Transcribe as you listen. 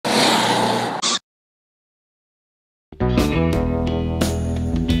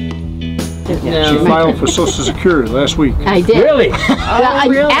filed for Social Security last week. I did. Really? Oh,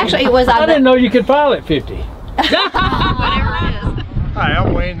 really? Actually, it was on I didn't know you could file at 50. whatever it is. Hi,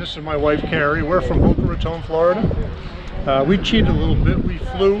 I'm Wayne. This is my wife, Carrie. We're from Boca Raton, Florida. We cheated a little bit. We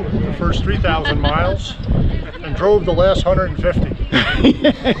flew the first 3,000 miles and drove the last 150.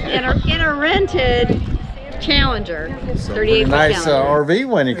 in a rented Challenger, 38 Nice Challenger. RV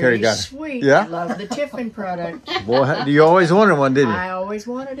when you Carrie got it. Sweet. Yeah? I love the Tiffin product. Boy, you always wanted one, didn't you? I always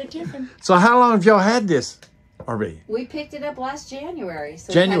wanted a Tiffin. So how long have y'all had this RV? We picked it up last January,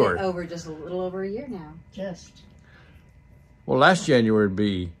 so January. we've had it over just a little over a year now. Just. Well, last January would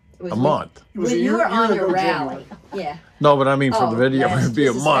be a month. When you were on your rally. Yeah. No, but I mean for the video, it would be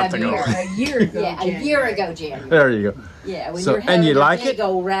a this is month ago. A year ago. Yeah, a year ago January. There you go. Yeah, when So- you were and having you a like big it?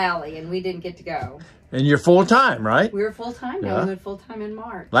 old rally and we didn't get to go. And you're full-time, right? We were full-time now. Yeah. We went full-time in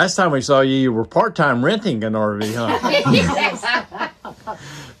March. Last time we saw you, you were part-time renting an RV, huh?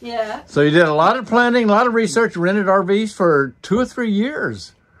 Yeah. So you did a lot of planning, a lot of research, rented RVs for 2 or 3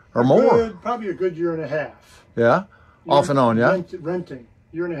 years or more. Probably a good year and a half. Yeah? Off and on, yeah? Renting.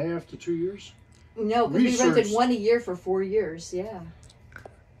 Year and a half to 2 years. No, because we Research. rented one a year for 4 years. Yeah.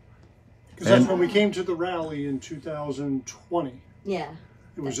 Because that's when we came to the rally in 2020. Yeah.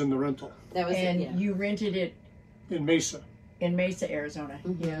 It was in the rental That was And it. Yeah. you rented it in Mesa. in Mesa, Arizona.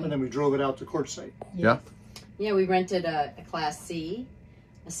 Mm-hmm. Yeah. And then we drove it out to Quartzsite. Yeah. Yeah, we rented a Class C,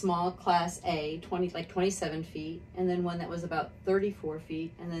 a small Class A, 27 feet, and then one that was about 34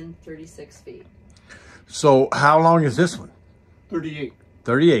 feet, and then 36 feet. So how long is this one? 38.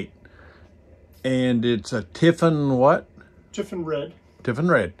 38. And it's a Tiffin what? Tiffin red. Tiffin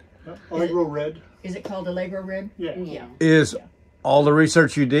red. Allegro red. Is it called Allegro Red? Yeah. Yeah. Is all the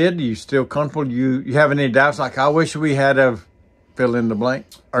research you did, you still comfortable? You have any doubts? Like, I wish we had a fill in the blank?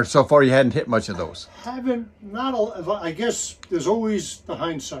 Or so far you hadn't hit much of those? I guess there's always the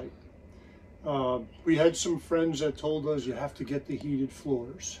hindsight. We had some friends that told us you have to get the heated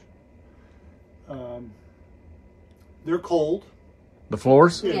floors. They're cold. The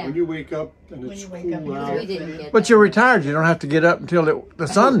floors? Yeah, Yeah. when you wake up and When it's you wake up, cool you out. We didn't get But that. you're retired. You don't have to get up until the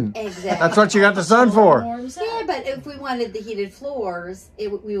sun. Exactly. That's what you got the sun for. Yeah, but if we wanted the heated floors,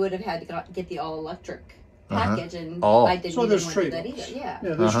 we would have had to get the all-electric package, and Oh. I didn't So even there's want to do that trade-offs. either. Yeah.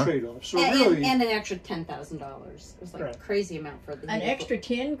 Yeah, there's trade-offs. So really, And an extra $10,000. It was like Right. a crazy amount for the An heated extra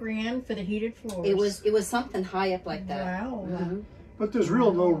 10 grand for the heated floors. It was something high up like that. Wow. Mhm. but there's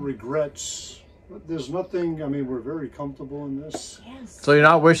real no regrets. There's nothing, I mean, we're very comfortable in this. Yes. So you're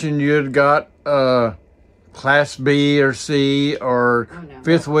not wishing you'd got Class B or C or Oh, no.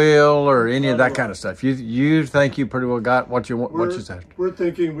 fifth wheel or any of that kind of stuff. You think you pretty well got what you want, what you said. We're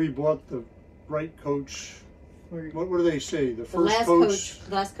thinking we bought the right coach. What do they say? The The first last coach?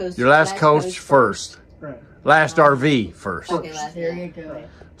 last coach. Your last coach first. Right. Last RV first. Okay, last. There you go.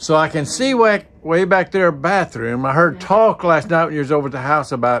 So I can see way back there a bathroom. I heard talk last night when you was over at the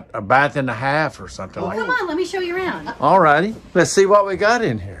house about a bath and a half or something like that. Come on, let me show you around. All righty. Let's see what we got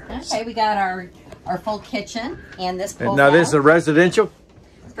in here. Okay, we got our full kitchen and this pull Now this is a residential.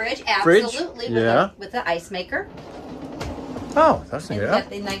 fridge, fridge? absolutely, Yeah. with the ice maker. Oh, that's And neat. we got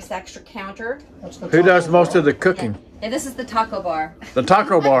the nice extra counter. Who does most of the cooking? And this is the taco bar. The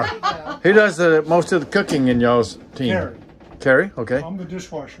taco bar. Who does most of the cooking in y'all's team? Carrie. Carrie? Okay. I'm the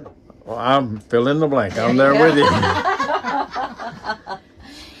dishwasher. Well, I'm fill in the blank. I'm there with you.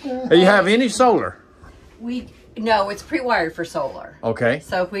 Do you have any solar? No, it's pre-wired for solar. Okay.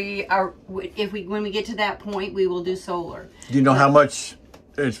 So when we get to that point, we will do solar. Do you know how much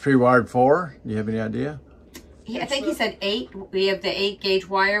it's pre-wired for? Do you have any idea? I think he said 8. We have the 8-gauge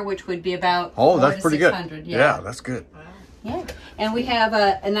wire, which would be about Oh, 400 that's to pretty good. 600, Yeah, that's good. Yeah, and we have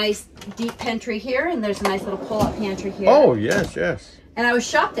a nice deep pantry here, and there's a nice little pull-up pantry here. Oh, yes, yes. And I was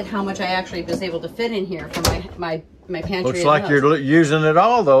shocked at how much I actually was able to fit in here for my pantry. Looks and like house. you're using it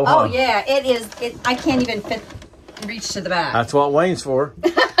all, though, huh? Oh yeah, it is. I can't even reach to the back. That's what Wayne's for.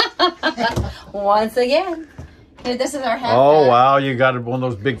 Once again, here, this is our half. Oh, bath. wow. You got one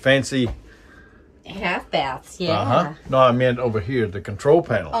of those big fancy... Half baths, yeah. Uh-huh. No, I meant over here, the control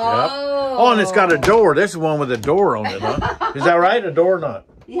panel. Oh. Yep. Oh, and it's got a door. This is one with a door on it, huh? Is that right? A door or not?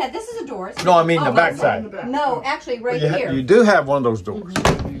 Yeah, this is a door. No, I mean the Oh, back yes. side. No, actually, right here. You do have one of those doors.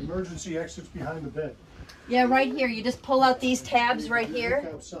 The emergency exit's behind the bed. Yeah, right here. You just pull out these tabs right here.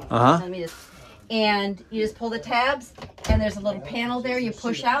 Outside. Uh-huh. Let me just, and you just pull the tabs, and there's a little panel there. You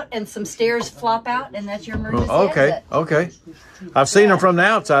push out, and some stairs flop out, and that's your emergency Okay, exit. okay. I've seen them from the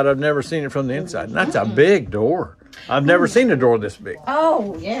outside. I've never seen it from the inside. And that's a big door. I've never seen a door this big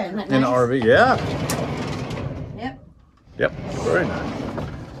Oh, yeah. Isn't that in an nice? RV. Yeah. Yep. Yep. Very nice.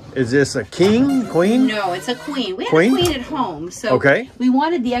 Is this a king, queen? No, it's a queen. We had Queen? a queen at home, so Okay. we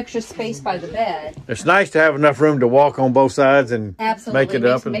wanted the extra space by the bed. It's nice to have enough room to walk on both sides and Absolutely, make it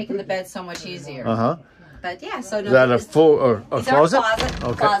makes up. And, making the bed so much easier. uh-huh. But yeah, so no, Is that a it's- full or a it's our closet? closet.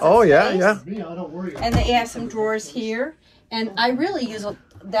 Okay. Closet Oh yeah, space. yeah. Yeah, don't worry. And they have some drawers here, and I really use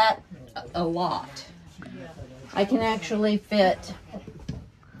that a lot. I can actually fit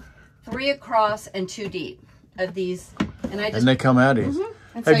 3 across and 2 deep of these, and I just. And they come out easy.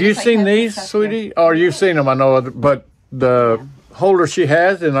 and so I Have you just, like, seen have these, stuff sweetie? here. Or you've seen them, I know, but the holder she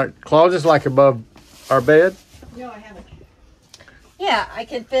has in our closet's like above our bed. No, I haven't. Yeah, I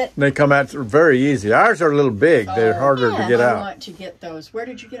can fit. They come out very easy. Ours are a little big. They're harder to yeah. get I out. want to get those. Where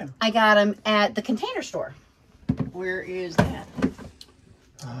did you get them? I got them at the Container Store. Where is that?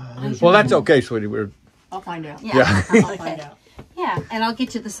 Well, that's okay, sweetie. I'll find out. Yeah. I'll find out. Yeah, and I'll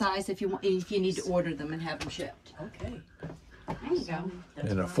get you the size if you want, if you need to order them and have them shipped. Okay. There you go.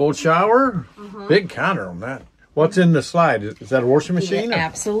 In a full shower, big counter on that. What's in the slide? Is that a washing machine? Yeah, or-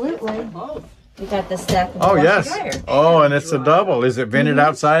 absolutely. We got the stack. Oh yes. Oh, and it's a double. Is it vented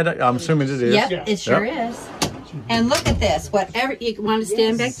outside? I'm assuming it is. Yep, it sure is. And look at this. Whatever you want to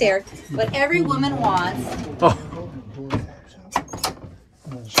stand back there. What every woman wants. Oh,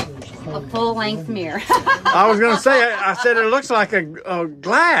 A full-length mirror. I was gonna say. I said it looks like a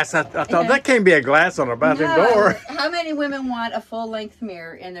glass. I thought that can't be a glass on a bathroom door. How many women want a full-length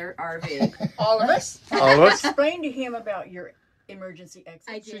mirror in their RV? All of us. All of us. Explain to him about your emergency exit.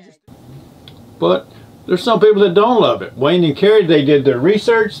 I did. But there's some people that don't love it. Wayne and Carrie, they did their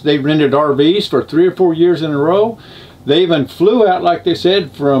research. They rented RVs for 3 or 4 years in a row. They even flew out, like they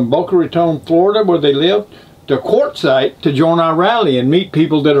said, from Boca Raton, Florida, where they lived, to Quartzsite to join our rally and meet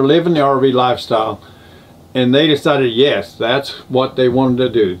people that are living the RV lifestyle. And they decided, yes, that's what they wanted to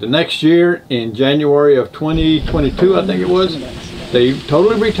do. The next year, in January of 2022, I think it was, they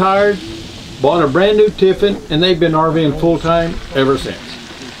totally retired, bought a brand new Tiffin, and they've been RVing full-time ever since.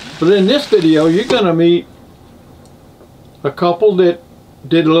 But in this video, you're going to meet a couple that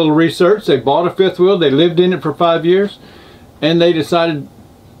did a little research. They bought a fifth wheel. They lived in it for 5 years. And they decided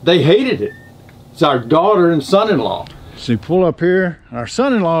they hated it. It's our daughter and son-in-law. So you pull up here. Our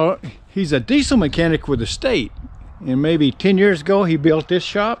son-in-law, he's a diesel mechanic with the state. And maybe 10 years ago, he built this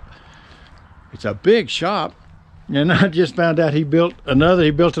shop. It's a big shop. And I just found out he built a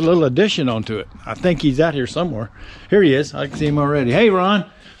little addition onto it. I think he's out here somewhere. Here he is. I can see him already. Hey, Ron.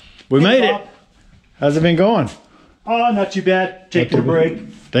 We made it. How's it been going? Oh, not too bad. Taking a break.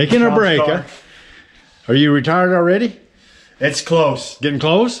 Taking a Sean's break, car. huh? Are you retired already? It's close. Getting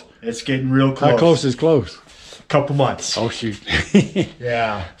close? It's getting real close. How close is close? Couple months. Oh, shoot.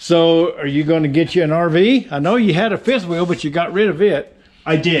 Yeah. So, are you going to get you an RV? I know you had a fifth wheel, but you got rid of it.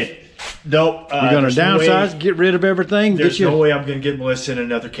 I did. Nope. You're going to downsize, get rid of everything? There's get you... no way I'm going to get Melissa in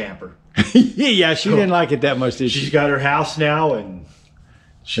another camper. Yeah, she didn't like it that much, did She's she? got her house now, and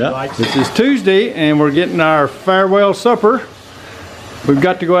she likes This it. is Tuesday, and we're getting our farewell supper. We've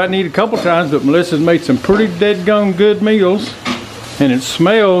got to go out and eat a couple times, but Melissa's made some pretty dead-gum good meals. And it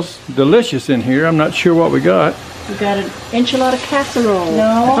smells delicious in here. I'm not sure what we got. We got an enchilada casserole.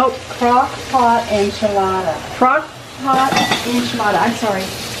 No, crock pot enchilada. Crock pot enchilada. I'm sorry.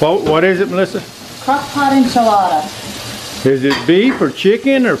 What is it, Melissa? Crock pot enchilada. Is it beef or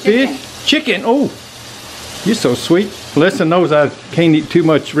chicken or fish? Chicken. Oh, you're so sweet. Melissa knows I can't eat too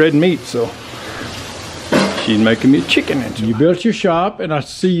much red meat, so she's making me chicken enchilada. You built your shop, and I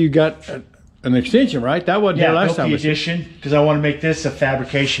see you got an extension, right? That wasn't here last built time. the addition because I want to make this a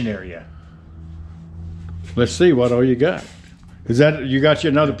fabrication area. Let's see what all you got. Is that you got you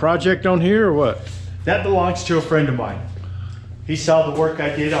another project on here or what? That belongs to a friend of mine. He saw the work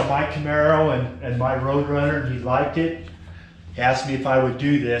I did on my Camaro and my Roadrunner, and he liked it. He asked me if I would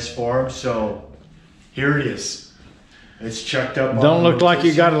do this for him, so here it is. It's chucked up. Don't look like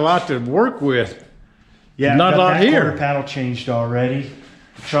you got a lot to work with. Yeah, not a got lot that here. Quarter panel changed already.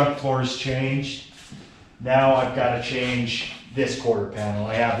 The trunk floor's changed. Now I've got to change this quarter panel.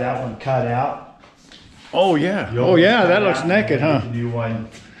 I have that one cut out. Oh yeah. The Oh old yeah, one that cut looks out, naked, and I huh? get the new one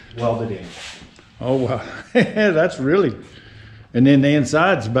welded in. Oh wow. That's really. And then the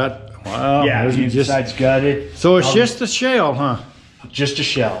inside's about wow. Yeah, there's the just- inside's gutted. So it's just a shell, huh? Just a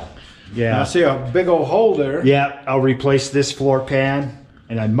shell. I Yeah. see a big old hole there. Yeah, I'll replace this floor pan,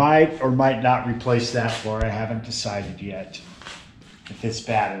 and I might or might not replace that floor. I haven't decided yet if it's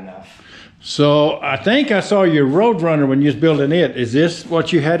bad enough. So I think I saw your Roadrunner when you was building it. Is this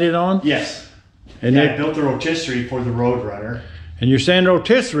what you had it on? Yes. And Yeah, I it, built the rotisserie for the Roadrunner. and you're saying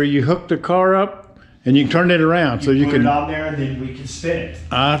rotisserie, you hook the car up and you can turn it around so you Put can. it on there, and then we can spin it.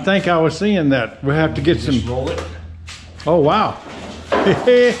 I think I was seeing that. We'll have to get Just some. roll it. Oh wow.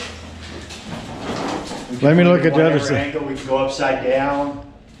 Let me look at the other Whatever side. angle, we can go upside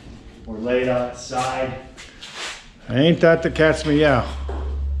down or lay it on its side. Ain't that the cat's meow?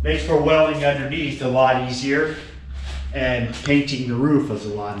 Makes for welding underneath a lot easier, and painting the roof is a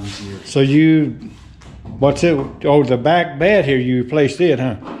lot easier. So what's it? Oh, the back bed here, you replaced it,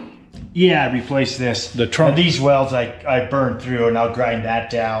 huh? Yeah, I replaced this. The trunk. And these welds I burned through, and I'll grind that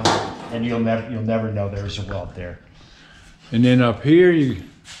down, and you'll never know there's a weld there. And then up here,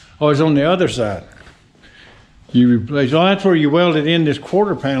 oh, it's on the other side. You replaced, oh, that's where you welded in this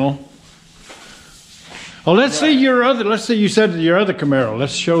quarter panel. Oh, let's see you said your other Camaro.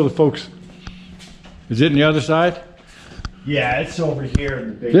 Let's show the folks. Is it on the other side? Yeah, it's over here in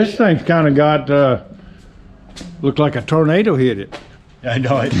the big. This thing's kind of got, looked like a tornado hit it. I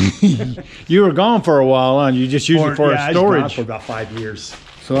know it. You were gone for a while, huh? You just used it for I was gone storage. for about 5 years.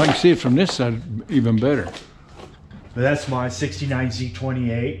 So I can see it from this side even better. But that's my 69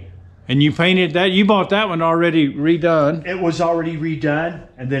 Z28. And you painted that, you bought that one already redone. It was already redone,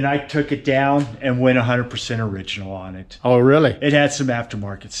 and then I took it down and went 100% original on it. Oh, really? It had some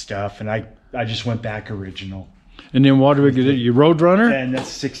aftermarket stuff, and I just went back original. And then what do we get? Your Roadrunner? And that's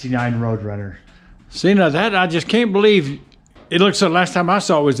 69 Roadrunner. See, now that, I just can't believe, it looks like last time I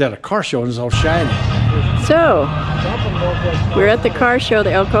saw it was at a car show and it's all shiny. So, we're at the car show,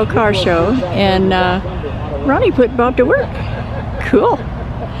 the Elko car show, and Ronnie put Bob to work. Cool.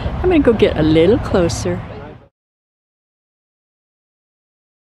 I'm gonna go get a little closer.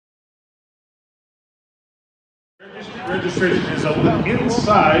 Registration is open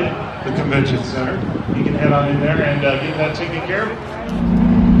inside the convention center. You can head on in there and get that taken care of.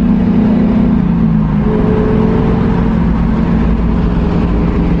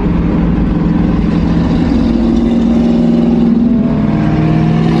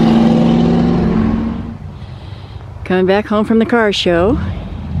 Coming back home from the car show.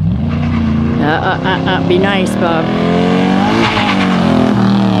 Be nice, Bob.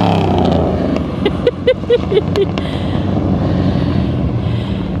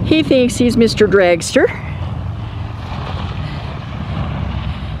 He thinks he's Mr. Dragster.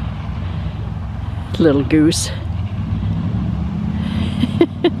 Little goose.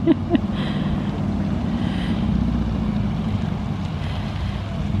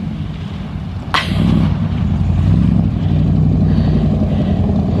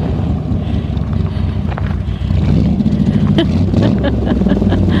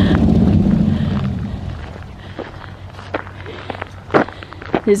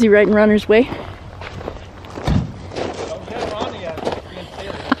 Is he right in Runner's Way?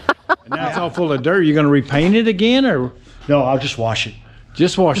 Now it's all full of dirt. You gonna repaint it again, or No, I'll just wash it.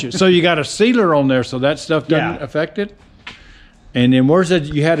 just wash it? So you got a sealer on there, so that stuff doesn't Yeah. affect it. And then where's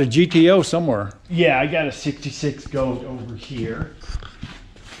that? You had a GTO somewhere. Yeah, I got a 66 goat over here.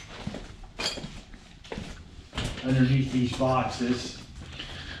 Underneath these boxes.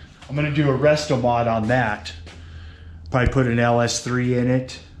 I'm gonna do a resto mod on that. Probably put an LS3 in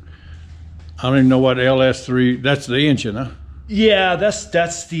it. I don't even know what LS3. That's the engine, huh? Yeah,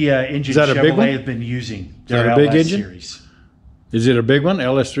 that's the engine Is that a big Chevrolet one? have been using. Is that Their a big LS engine? series. Is it a big one?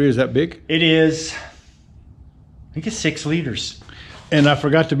 LS3 is that big? It is. I think it's 6 liters. And I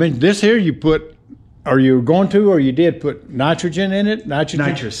forgot to mention this here. You put, are you going to, or you did put nitrogen in it? Nitrogen.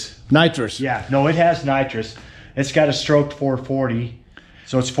 Nitrous. Nitrous. Yeah, no, it has nitrous. It's got a stroked 440,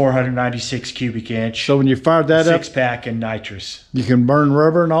 so it's 496 cubic inch. So when you fired that up, 6-pack and nitrous. you can burn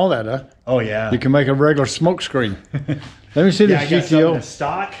rubber and all that, huh? Oh yeah. You can make a regular smoke screen. Let me see Yeah, I this got some in GTO. the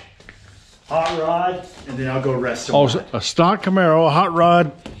stock, hot rod, and then I'll go rest some. Oh, a stock Camaro, a hot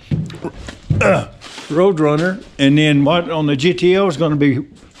rod, Roadrunner, and then what on the GTO is going to be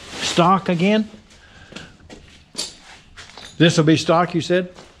stock again? This will be stock, you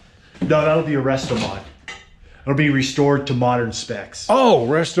said? No, that'll be a resto mod. It'll be restored to modern specs. Oh,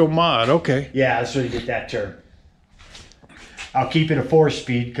 Resto Mod, okay. Yeah, that's where you get that term. I'll keep it a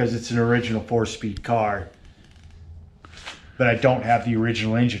 4-speed because it's an original 4-speed car. But I don't have the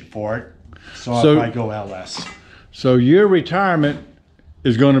original engine for it. So I'll So- probably go LS. So your retirement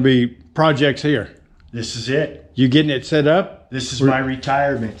is going to be projects here. This is it. You getting it set up? This is my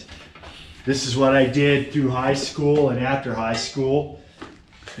retirement. This is what I did through high school and after high school.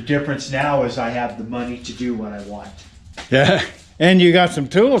 The difference now is I have the money to do what I want. Yeah. And you got some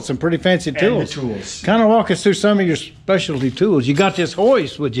tools, some pretty fancy And the tools. tools. Kind of walk us through some of your specialty tools. You got this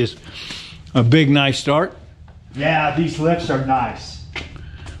hoist, which is a big, nice start. Yeah, these lifts are nice.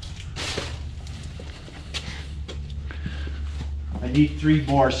 I need 3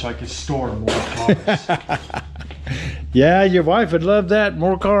 more so I can store more cars. Yeah, your wife would love that.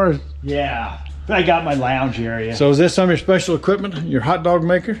 More cars. Yeah. I got my lounge area. So is this some of your special equipment? Your hot dog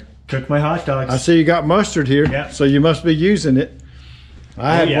maker? Cook my hot dogs. I see you got mustard here. Yeah. So you must be using it.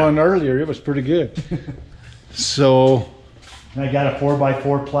 I had yeah. one earlier. It was pretty good. So And I got a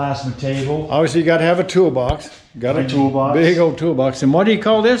 4x4 plasma table. obviously you got to have a toolbox. Got My a toolbox. big old toolbox. And what do you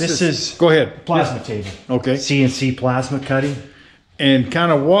call this? This is Go ahead. plasma table. Okay. CNC plasma cutting. And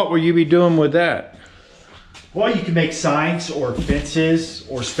kind of what will you be doing with that? Well, you can make signs or fences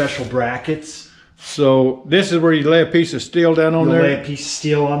or special brackets. So this is where you lay a piece of steel down on You'll there. lay a piece of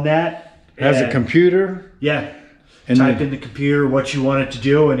steel on that. Has a and- computer. Yeah. And Type then- in the computer what you want it to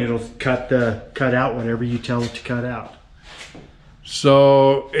do, and it'll cut out whatever you tell it to cut out.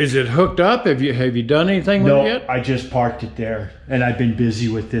 So is it hooked up? Have you done anything with No, it yet? I just parked it there, and I've been busy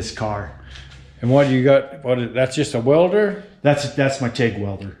with this car. And what do you got? That's just a welder, That's my TIG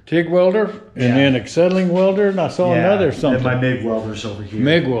welder. TIG welder, and Yeah. then acetylene welder. And I saw another something. And my MIG welder's over here.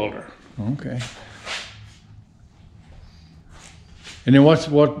 MIG welder. Okay. And then what's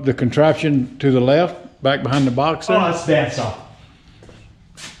the contraption to the left, back behind the box there? Oh, it's bandsaw.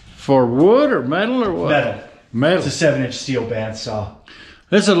 For wood or metal or what? Metal. Metal. It's a 7-inch steel bandsaw.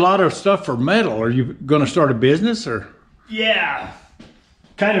 There's a lot of stuff for metal. Are you going to start a business or? Yeah.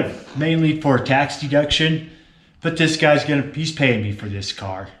 Kind of mainly for tax deduction, but this guy's he's paying me for this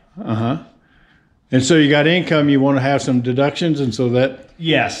car. And so you got income, you want to have some deductions, and so that.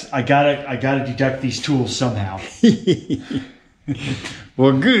 Yes, I gotta deduct these tools somehow.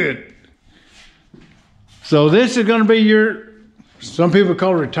 Well, good. So this is going to be some people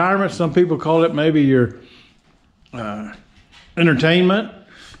call it retirement, some people call it maybe your entertainment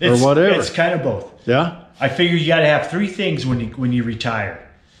or whatever. It's kind of both. Yeah? I figure you gotta have 3 things when you retire.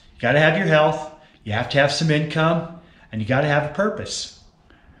 You gotta have your health, you have to have some income, and you gotta have a purpose.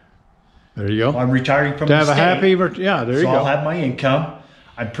 There you go. I'm retiring from To the have a state, happy, yeah, there you so go. I'll have my income.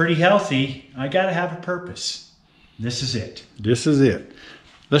 I'm pretty healthy. I gotta have a purpose. This is it. This is it.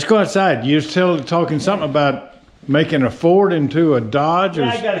 Let's go outside. You was talking something about making a Ford into a Dodge. Yeah,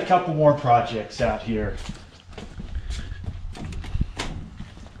 I got a couple more projects out here.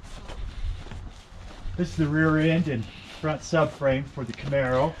 This is the rear end and front subframe for the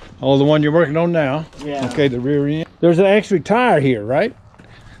Camaro. Oh, the one you're working on now. Yeah. Okay, the rear end. There's an extra tire here, right?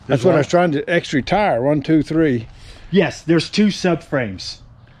 That's what I was trying to, extra tire, 1, 2, 3. Yes, there's 2 subframes.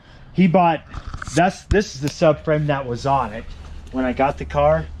 He bought, this is the subframe that was on it when I got the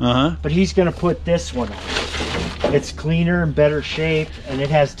car, but he's gonna put this one on. It's cleaner and better shape, and it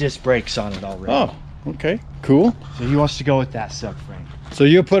has disc brakes on it already. Oh, okay, cool. So he wants to go with that subframe. So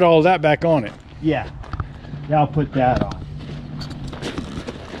you'll put all that back on it. Yeah, I'll put that on.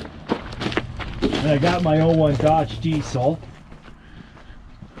 And I got my 01 Dodge diesel.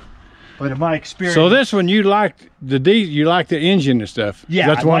 But in my experience, So this one you liked you like the engine and stuff. yeah,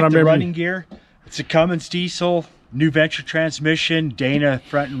 That's I one like I the remember. running gear. It's a Cummins diesel, new venture transmission, Dana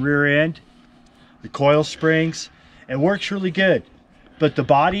front and rear end, the coil springs. It works really good, but the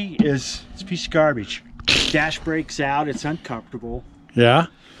body it's a piece of garbage. Dash brakes out, it's uncomfortable. Yeah.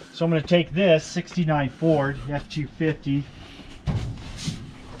 So I'm going to take this 69 Ford F250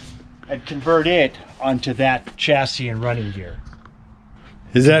 and convert it onto that chassis and running gear.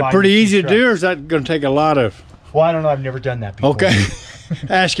 Is that Combine pretty the two easy to do, or trucks. is that going to take a lot of? Well, I don't know. I've never done that before. Okay.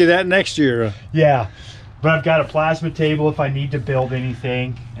 Ask you that next year. Yeah, but I've got a plasma table if I need to build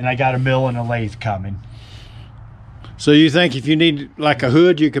anything, and I got a mill and a lathe coming. So you think if you need like a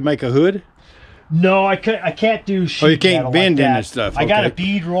hood, you could make a hood? No, I can't do sheet Oh, you can't metal bend like in that. and stuff, I got a okay.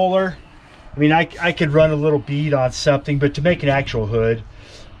 bead roller. I mean, I could run a little bead on something, but to make an actual hood,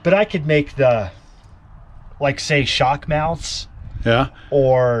 but I could make like say shock mounts Yeah.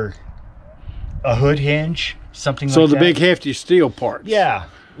 or a hood hinge, something So like the that. big hefty steel parts. Yeah,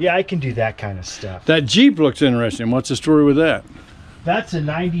 I can do that kind of stuff. That Jeep looks interesting. What's the story with that? That's a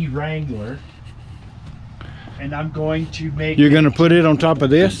 90 Wrangler, and I'm going to make. You're going to put it on top of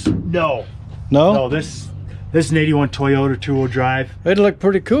this? No, No? this is an 81 Toyota 2-wheel drive. It'd look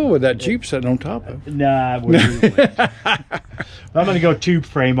pretty cool with that Jeep sitting on top of it. Nah, I wouldn't. I'm going to go tube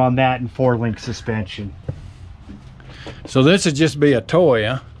frame on that and 4-link suspension. So this would just be a toy,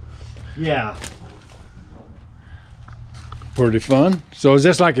 huh? Yeah. Pretty fun. So is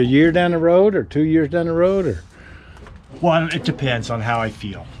this like a year down the road or 2 years down the road? Or? Well, it depends on how I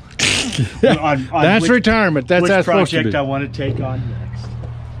feel. on That's which, retirement. That's which how it's supposed to project be. I want to take on next.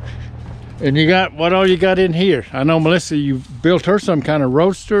 And you got, what all you got in here? I know Melissa, you built her some kind of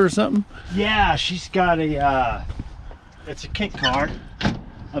roadster or something? Yeah, she's got it's a kit car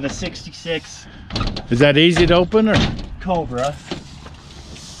of a 66 Is that easy to open or? Cobra.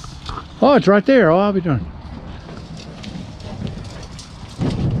 Oh, it's right there. Oh, I'll be darned.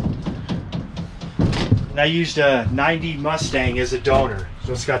 I used a 90 Mustang as a donor.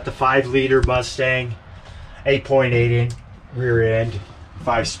 So it's got the 5-liter Mustang, 8.8 inch rear end,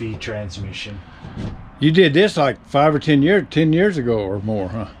 5-speed transmission. You did this like 5 or 10 years ago or more,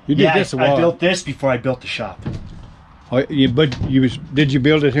 huh? You did this a while. I built this before I built the shop. Oh, did you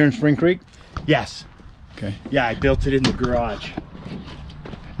build it here in Spring Creek? Yes. Okay. Yeah, I built it in the garage.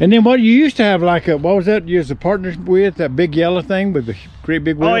 And then what you used to have, like what was that you was a partner with, that big yellow thing with the great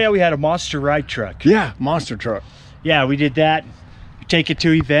big wheel? Oh yeah, we had a monster ride truck. Yeah, monster truck. Yeah, we did that. We take it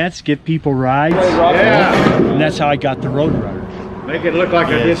to events, give people rides. Yeah. And that's how I got the Roadrunner. Make it look like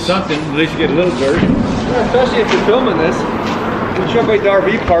I did something, at least you get a little dirt. Yeah, especially if you're filming this. When you show up at the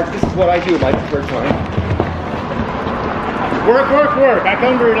RV park, this is what I do in my spare time. Work, work, work. I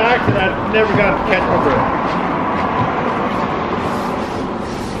come to relax and I never got to catch my breath.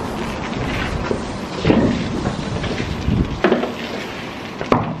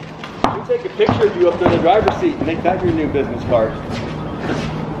 We take a picture of you up there in the driver's seat and make that your new business card.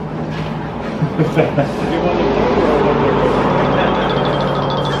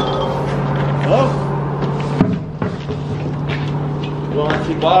 Hello?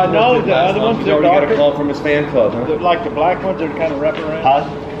 Well, no, the other ones are you got a darker. call from his fan club, huh? Like the black ones are kind of wrap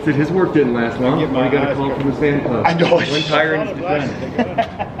around. Said his work didn't last long. Get my You got a eyes call covered. from his fan club. I know. One tire in his defense.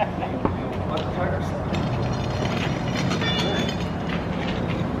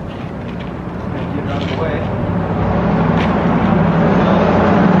 Get out of the way.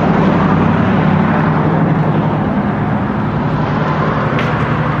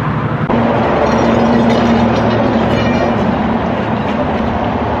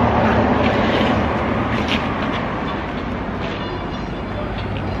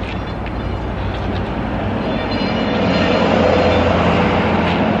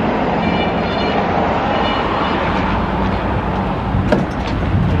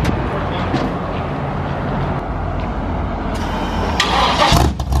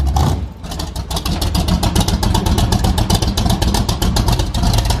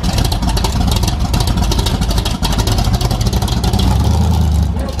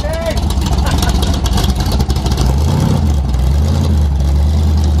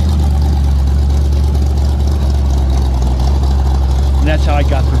 And that's how I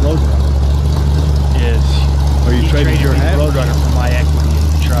got the Roadrunner. Or you He traded your me the hat? Roadrunner for my equity in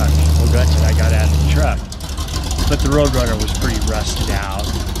the truck. Well, that's what I got out of the truck. But the Roadrunner was pretty rusted out.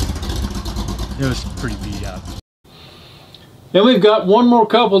 It was pretty beat up. And we've got one more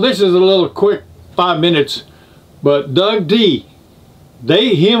couple. This is a little quick 5 minutes, but Doug D,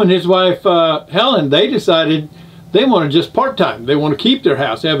 him and his wife Helen, they decided they want to just part-time. They want to keep their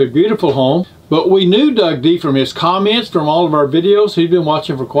house. They have a beautiful home. But we knew Doug D from his comments from all of our videos. He'd been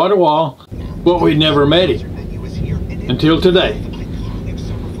watching for quite a while, but we never met him until today.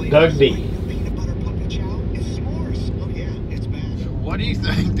 Doug D. What do you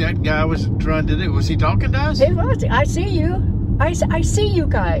think that guy was trying to do? Was he talking to us? It was. I see you. I see you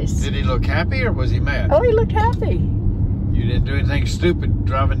guys. Did he look happy or was he mad? Oh, he looked happy. You didn't do anything stupid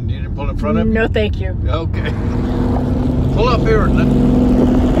driving, you didn't pull in front of him? No, thank you. Okay. Pull up here and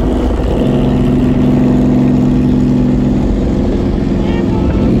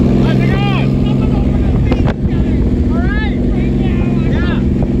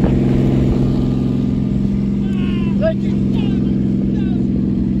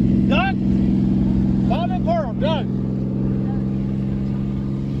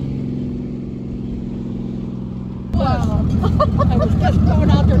I was just going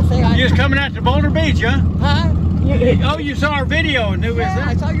out there to say hi. You was coming out to Boulder Beach, huh? Huh? Oh, you saw our video and knew Yeah,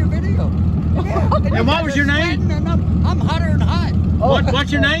 I that? saw your video. Yeah. And what was your name? I'm hotter and hot.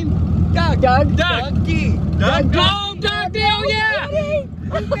 What's your name? Doug. Doug. Doug D. Doug. Oh, Doug D. Oh, yeah.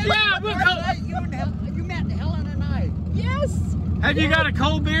 Yeah, we'll go. You met Helen and I. Yes. Have you got a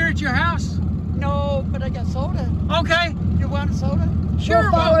cold beer at your house? No, but I got soda. Okay. You want a soda? Sure.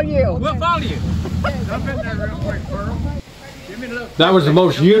 We'll follow you. We'll follow you. Jump in there real quick, Pearl. Give me a look. That was the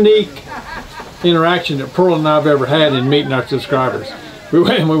most unique interaction that Pearl and I have ever had in meeting our subscribers. We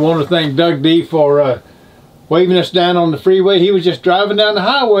want to thank Doug D for waving us down on the freeway. He was just driving down the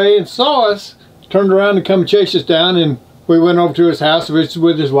highway and saw us, turned around and come chase us down, and we went over to his house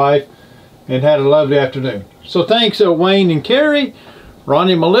with his wife and had a lovely afternoon. So thanks Wayne and Carrie,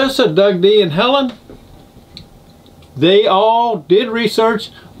 Ronnie, Melissa, Doug D, and Helen. They all did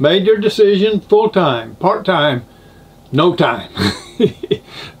research, made their decision full-time, part-time, no time.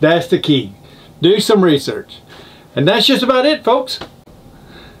 That's the key. Do some research. And that's just about it, folks.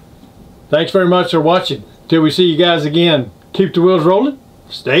 Thanks very much for watching. Till we see you guys again, keep the wheels rolling,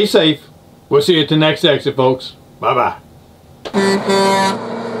 stay safe. We'll see you at the next exit, folks. Bye-bye.